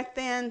Greeks back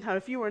then,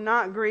 if you were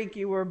not Greek,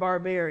 you were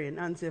barbarian,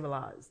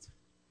 uncivilized.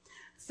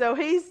 So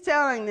he's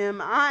telling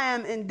them, I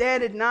am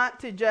indebted not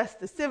to just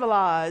the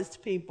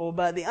civilized people,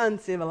 but the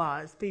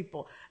uncivilized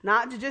people.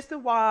 Not to just the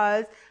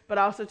wise, but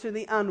also to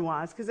the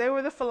unwise, because they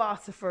were the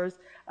philosophers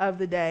of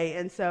the day.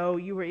 And so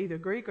you were either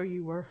Greek or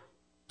you were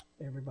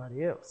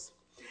everybody else.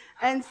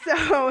 And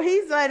so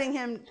he's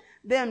letting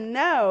them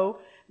know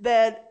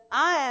that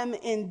I am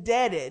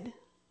indebted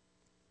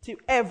to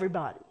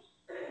everybody.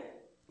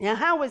 Now,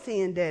 how was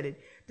he indebted?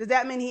 Does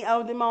that mean he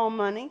owed them all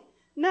money?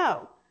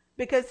 No,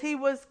 because he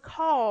was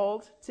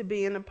called to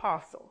be an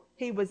apostle.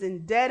 He was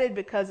indebted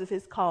because of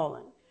his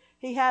calling.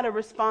 He had a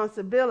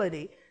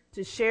responsibility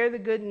to share the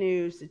good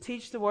news, to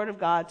teach the word of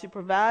God, to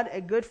provide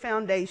a good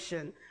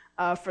foundation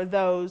for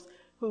those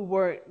who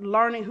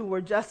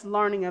were just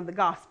learning of the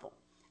gospel.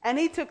 And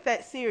he took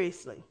that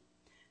seriously.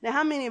 Now,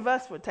 how many of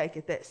us would take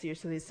it that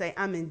seriously and say,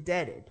 I'm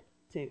indebted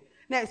to?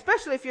 Now,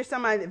 especially if you're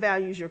somebody that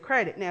values your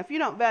credit. Now, if you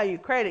don't value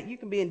credit, you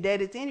can be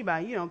indebted to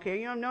anybody. You don't care.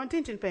 You have no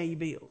intention of paying your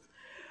bills.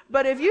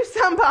 But if you're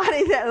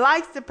somebody that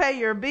likes to pay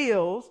your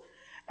bills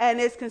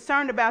and is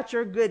concerned about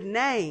your good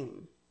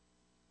name,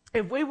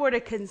 if we were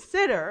to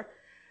consider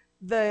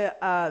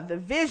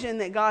the vision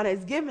that God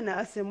has given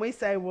us, and we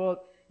say,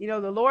 well, you know,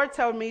 the Lord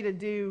told me to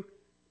do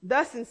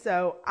thus and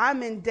so,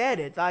 I'm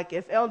indebted. Like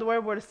if Elder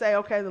Ware were to say,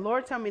 okay, the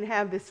Lord told me to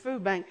have this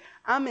food bank,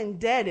 I'm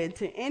indebted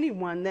to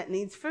anyone that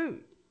needs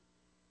food.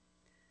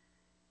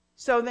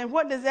 So then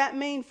what does that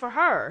mean for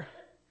her?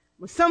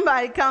 When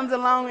somebody comes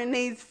along and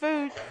needs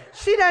food,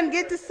 she doesn't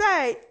get to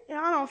say, you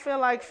know, I don't feel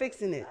like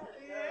fixing it.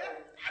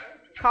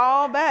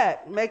 Call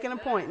back, make an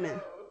appointment.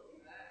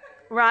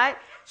 Right?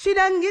 She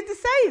doesn't get to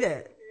say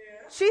that.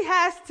 She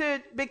has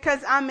to, because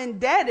I'm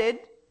indebted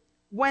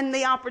when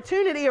the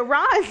opportunity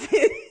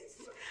arises.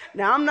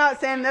 Now, I'm not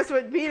saying that's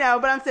what, you know,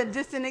 but I'm saying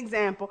just an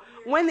example.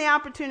 When the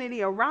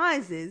opportunity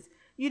arises,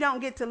 you don't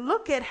get to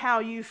look at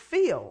how you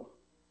feel.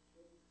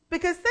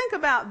 Because think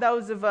about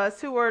those of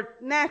us who are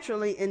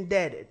naturally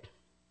indebted.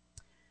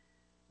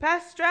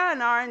 Pastor Stroud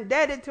and I are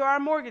indebted to our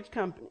mortgage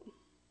company.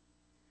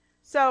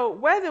 So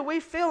whether we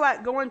feel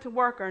like going to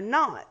work or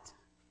not,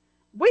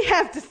 we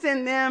have to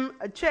send them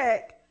a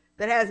check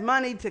that has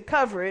money to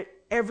cover it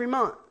every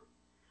month,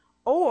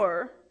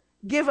 or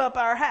give up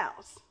our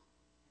house.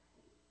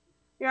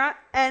 Right?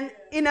 And,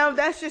 you know,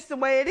 that's just the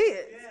way it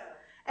is. Yeah.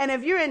 And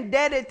if you're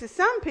indebted to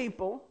some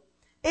people,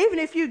 even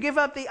if you give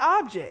up the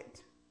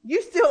object,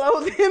 you still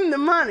owe them the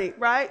money,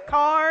 right?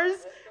 Cars,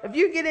 if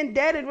you get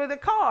indebted with a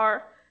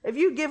car, if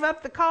you give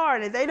up the car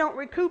and if they don't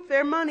recoup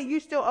their money, you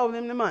still owe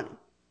them the money.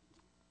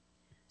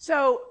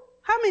 So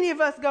how many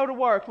of us go to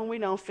work when we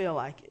don't feel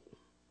like it?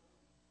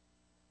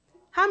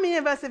 How many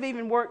of us have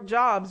even worked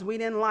jobs we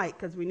didn't like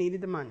because we needed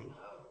the money?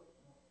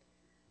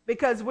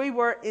 Because we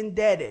were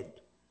indebted.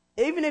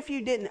 Even if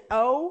you didn't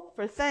owe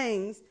for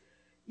things,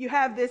 you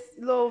have this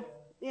little,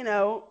 you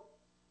know,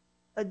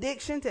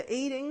 addiction to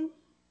eating.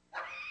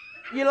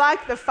 You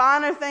like the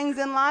finer things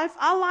in life.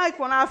 I like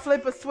when I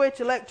flip a switch,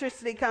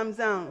 electricity comes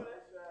on.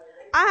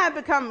 I have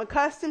become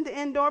accustomed to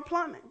indoor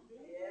plumbing.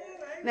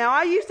 Now,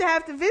 I used to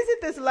have to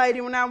visit this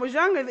lady when I was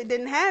younger that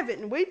didn't have it,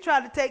 and we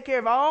tried to take care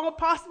of all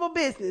possible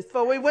business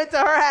before we went to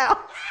her house.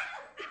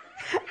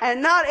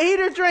 And not eat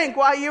or drink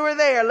while you were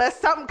there,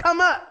 lest something come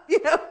up,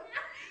 you know.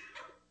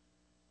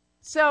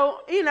 So,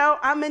 you know,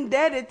 I'm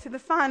indebted to the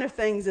finer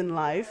things in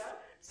life.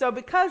 So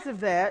because of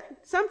that,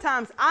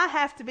 sometimes I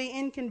have to be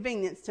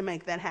inconvenienced to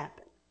make that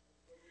happen.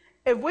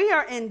 If we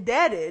are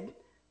indebted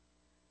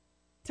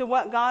to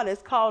what God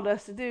has called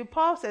us to do,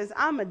 Paul says,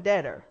 I'm a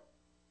debtor.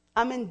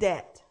 I'm in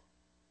debt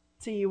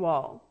to you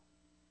all.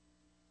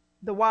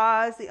 The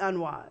wise, the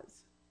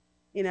unwise.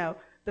 You know,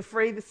 the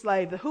free, the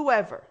slave, the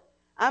whoever.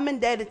 I'm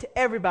indebted to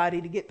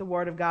everybody to get the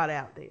word of God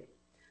out there.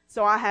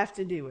 So I have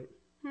to do it.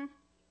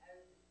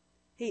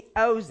 He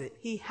owes it.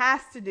 He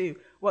has to do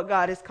what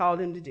God has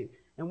called him to do.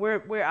 And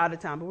we're out of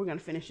time, but we're going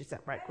to finish this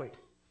up right quick.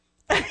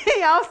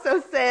 He also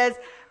says,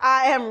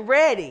 I am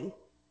ready.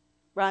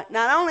 Right?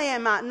 Not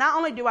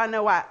only do I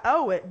know I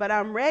owe it, but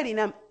I'm ready and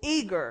I'm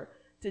eager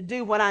to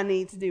do what I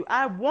need to do.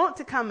 I want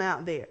to come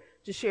out there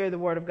to share the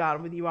word of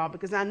God with you all,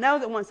 because I know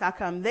that once I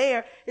come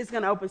there, it's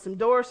going to open some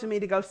doors for me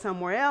to go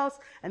somewhere else.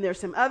 And there's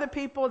some other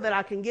people that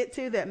I can get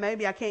to that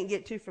maybe I can't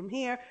get to from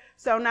here.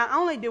 So not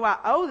only do I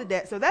owe the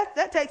debt, so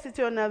that takes it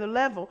to another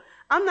level.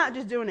 I'm not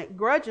just doing it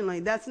grudgingly.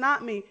 That's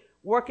not me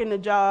working a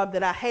job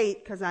that I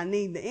hate because I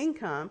need the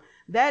income.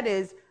 That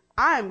is,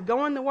 I am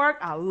going to work.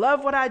 I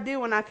love what I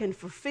do, and I can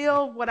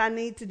fulfill what I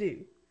need to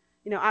do.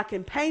 You know, I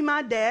can pay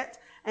my debt,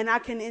 and I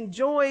can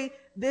enjoy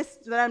this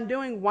that I'm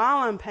doing while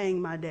I'm paying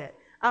my debt.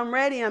 I'm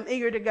ready. I'm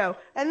eager to go.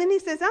 And then he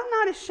says, I'm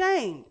not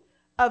ashamed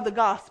of the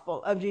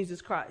gospel of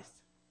Jesus Christ.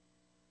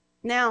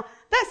 Now,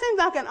 that seems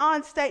like an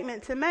odd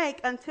statement to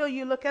make until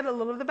you look at a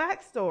little of the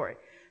backstory.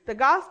 The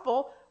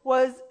gospel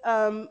was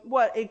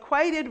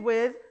equated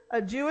with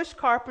a Jewish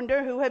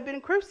carpenter who had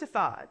been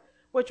crucified,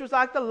 which was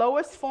like the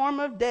lowest form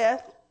of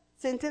death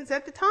sentence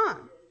at the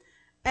time.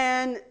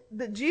 And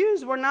the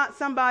Jews were not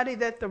somebody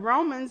that the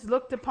Romans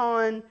looked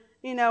upon,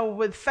 you know,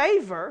 with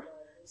favor.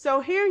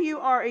 So here you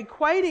are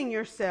equating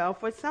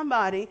yourself with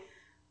somebody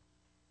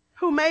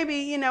who maybe,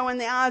 you know, in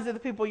the eyes of the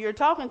people you're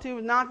talking to,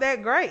 is not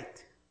that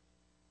great.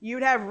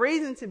 You'd have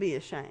reason to be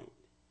ashamed.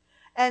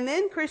 And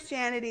then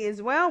Christianity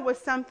as well was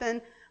something,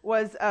 it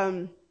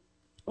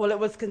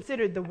was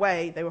considered the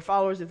way, they were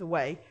followers of the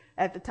way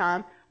at the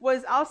time,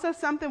 was also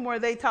something where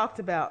they talked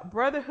about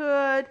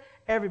brotherhood,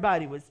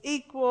 everybody was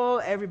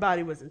equal,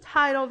 everybody was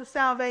entitled to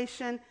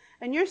salvation.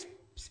 And you're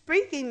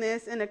speaking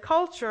this in a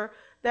culture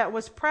that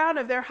was proud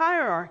of their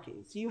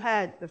hierarchies. You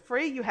had the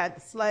free, you had the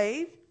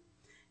slave,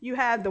 you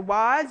had the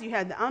wise, you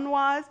had the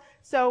unwise.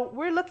 So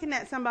we're looking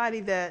at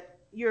somebody that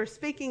you're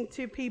speaking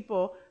to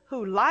people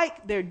who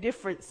like their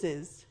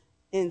differences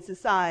in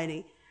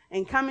society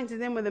and coming to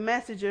them with a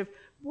message of,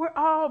 we're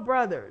all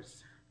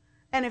brothers.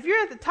 And if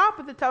you're at the top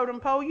of the totem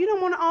pole, you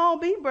don't want to all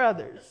be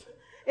brothers.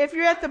 If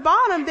you're at the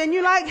bottom, then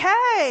you're like,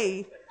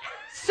 hey,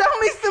 Show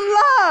me some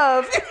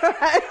love.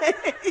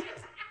 Right?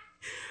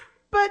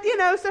 But,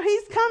 so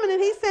he's coming and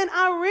he's saying,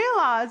 I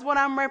realize what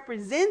I'm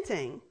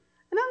representing,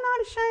 and I'm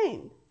not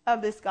ashamed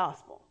of this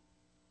gospel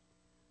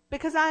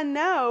because I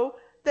know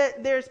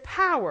that there's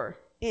power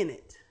in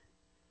it,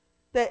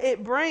 that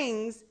it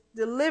brings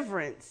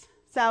deliverance.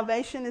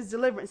 Salvation is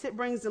deliverance. It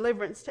brings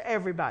deliverance to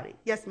everybody.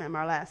 Yes, ma'am,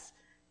 our last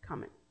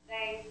comment.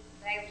 They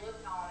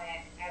looked on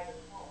it as a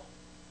cult.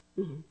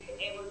 Mm-hmm.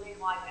 It would be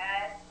like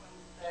us when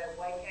the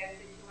Waco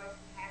situation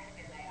happened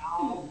and they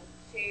all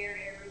shared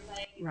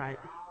everything. Right.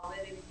 They were all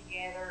living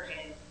together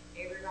and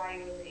everybody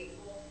was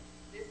equal.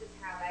 This is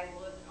how they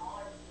looked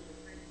on to the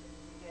Christians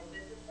because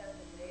this is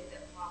something new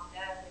that popped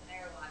up and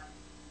they're like,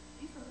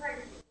 these are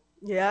crazy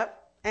people. Yep.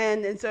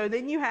 And so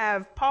then you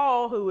have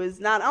Paul, who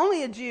is not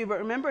only a Jew, but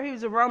remember he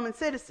was a Roman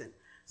citizen.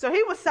 So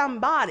he was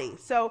somebody.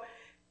 So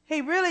he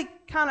really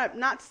kind of,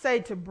 not to say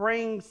to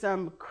bring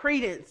some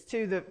credence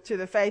to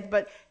the faith,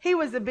 but he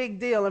was a big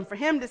deal. And for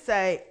him to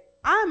say,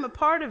 I'm a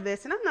part of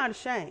this and I'm not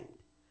ashamed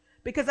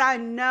because I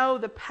know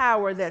the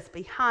power that's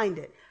behind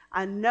it.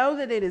 I know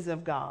that it is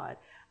of God.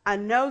 I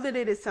know that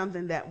it is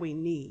something that we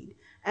need.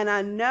 And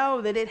I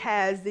know that it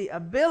has the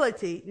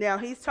ability. Now,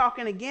 he's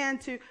talking again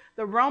to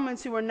the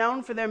Romans who are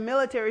known for their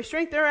military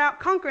strength. They're out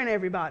conquering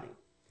everybody.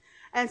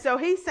 And so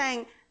he's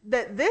saying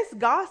that this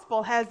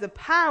gospel has the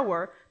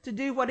power to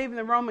do what even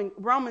the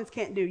Romans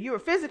can't do. You are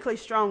physically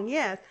strong,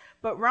 yes,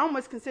 but Rome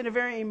was considered a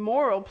very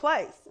immoral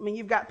place. I mean,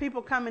 you've got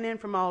people coming in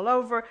from all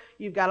over.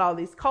 You've got all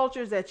these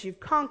cultures that you've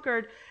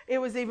conquered. It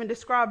was even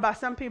described by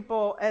some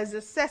people as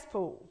a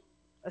cesspool,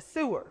 a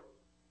sewer.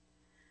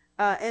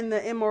 And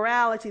the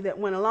immorality that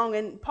went along.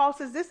 And Paul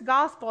says this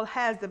gospel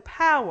has the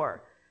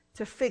power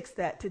to fix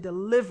that, to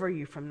deliver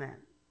you from that.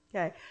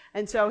 Okay.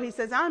 And so he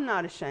says, I'm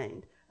not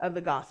ashamed of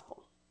the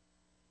gospel.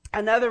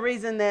 Another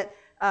reason that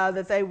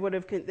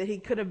that he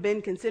could have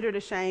been considered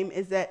ashamed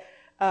is that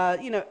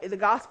the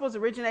gospels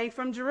originated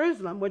from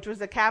Jerusalem, which was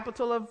the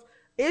capital of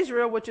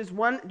Israel, which is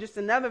just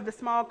another of the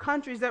small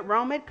countries that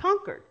Rome had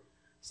conquered.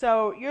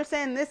 So you're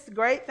saying this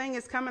great thing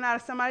is coming out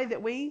of somebody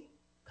that we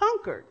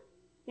conquered.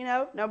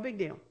 No big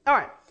deal. All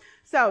right.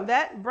 So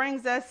that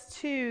brings us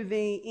to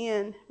the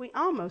end. We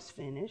almost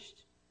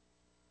finished.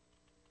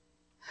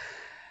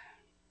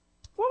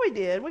 Well, we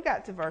did. We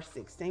got to verse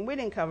 16. We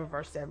didn't cover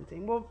verse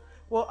 17. We'll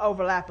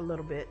overlap a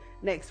little bit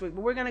next week.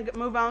 But we're going to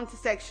move on to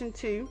section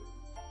 2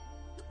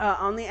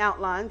 on the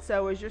outline.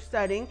 So as you're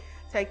studying,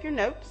 take your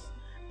notes.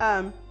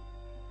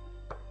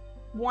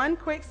 One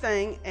quick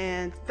thing,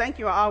 and thank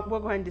you all.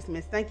 We'll go ahead and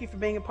dismiss. Thank you for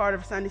being a part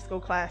of a Sunday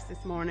school class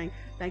this morning.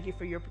 Thank you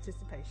for your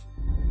participation.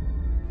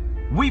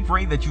 We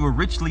pray that you are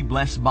richly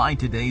blessed by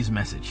today's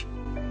message.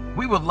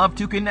 We would love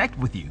to connect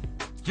with you.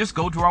 Just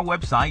go to our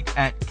website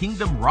at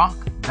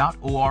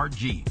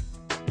kingdomrock.org.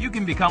 You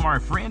can become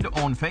our friend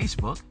on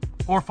Facebook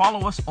or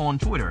follow us on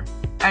Twitter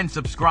and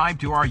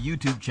subscribe to our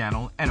YouTube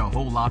channel and a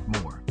whole lot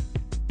more.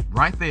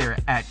 Right there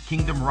at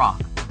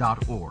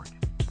kingdomrock.org.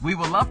 We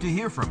would love to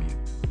hear from you.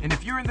 And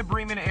if you're in the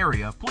Bremen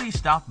area, please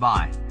stop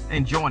by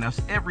and join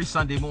us every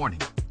Sunday morning.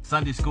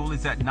 Sunday school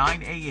is at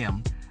 9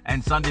 a.m.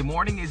 and Sunday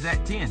morning is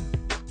at 10.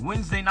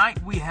 Wednesday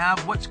night, we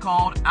have what's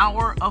called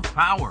Hour of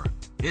Power.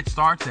 It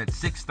starts at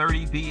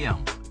 6:30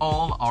 p.m.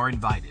 All are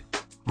invited.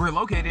 We're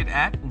located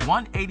at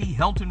 180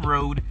 Helton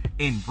Road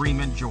in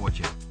Bremen,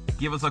 Georgia.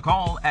 Give us a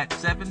call at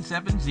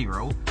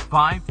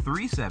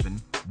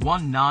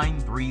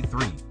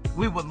 770-537-1933.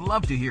 We would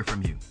love to hear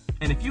from you.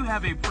 And if you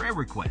have a prayer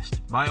request,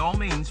 by all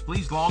means,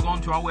 please log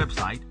on to our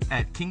website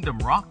at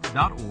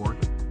kingdomrock.org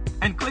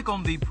and click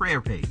on the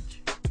prayer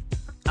page.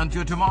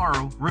 Until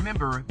tomorrow,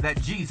 remember that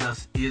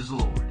Jesus is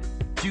Lord.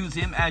 Choose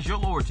Him as your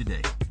Lord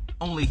today.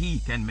 Only He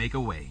can make a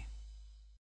way.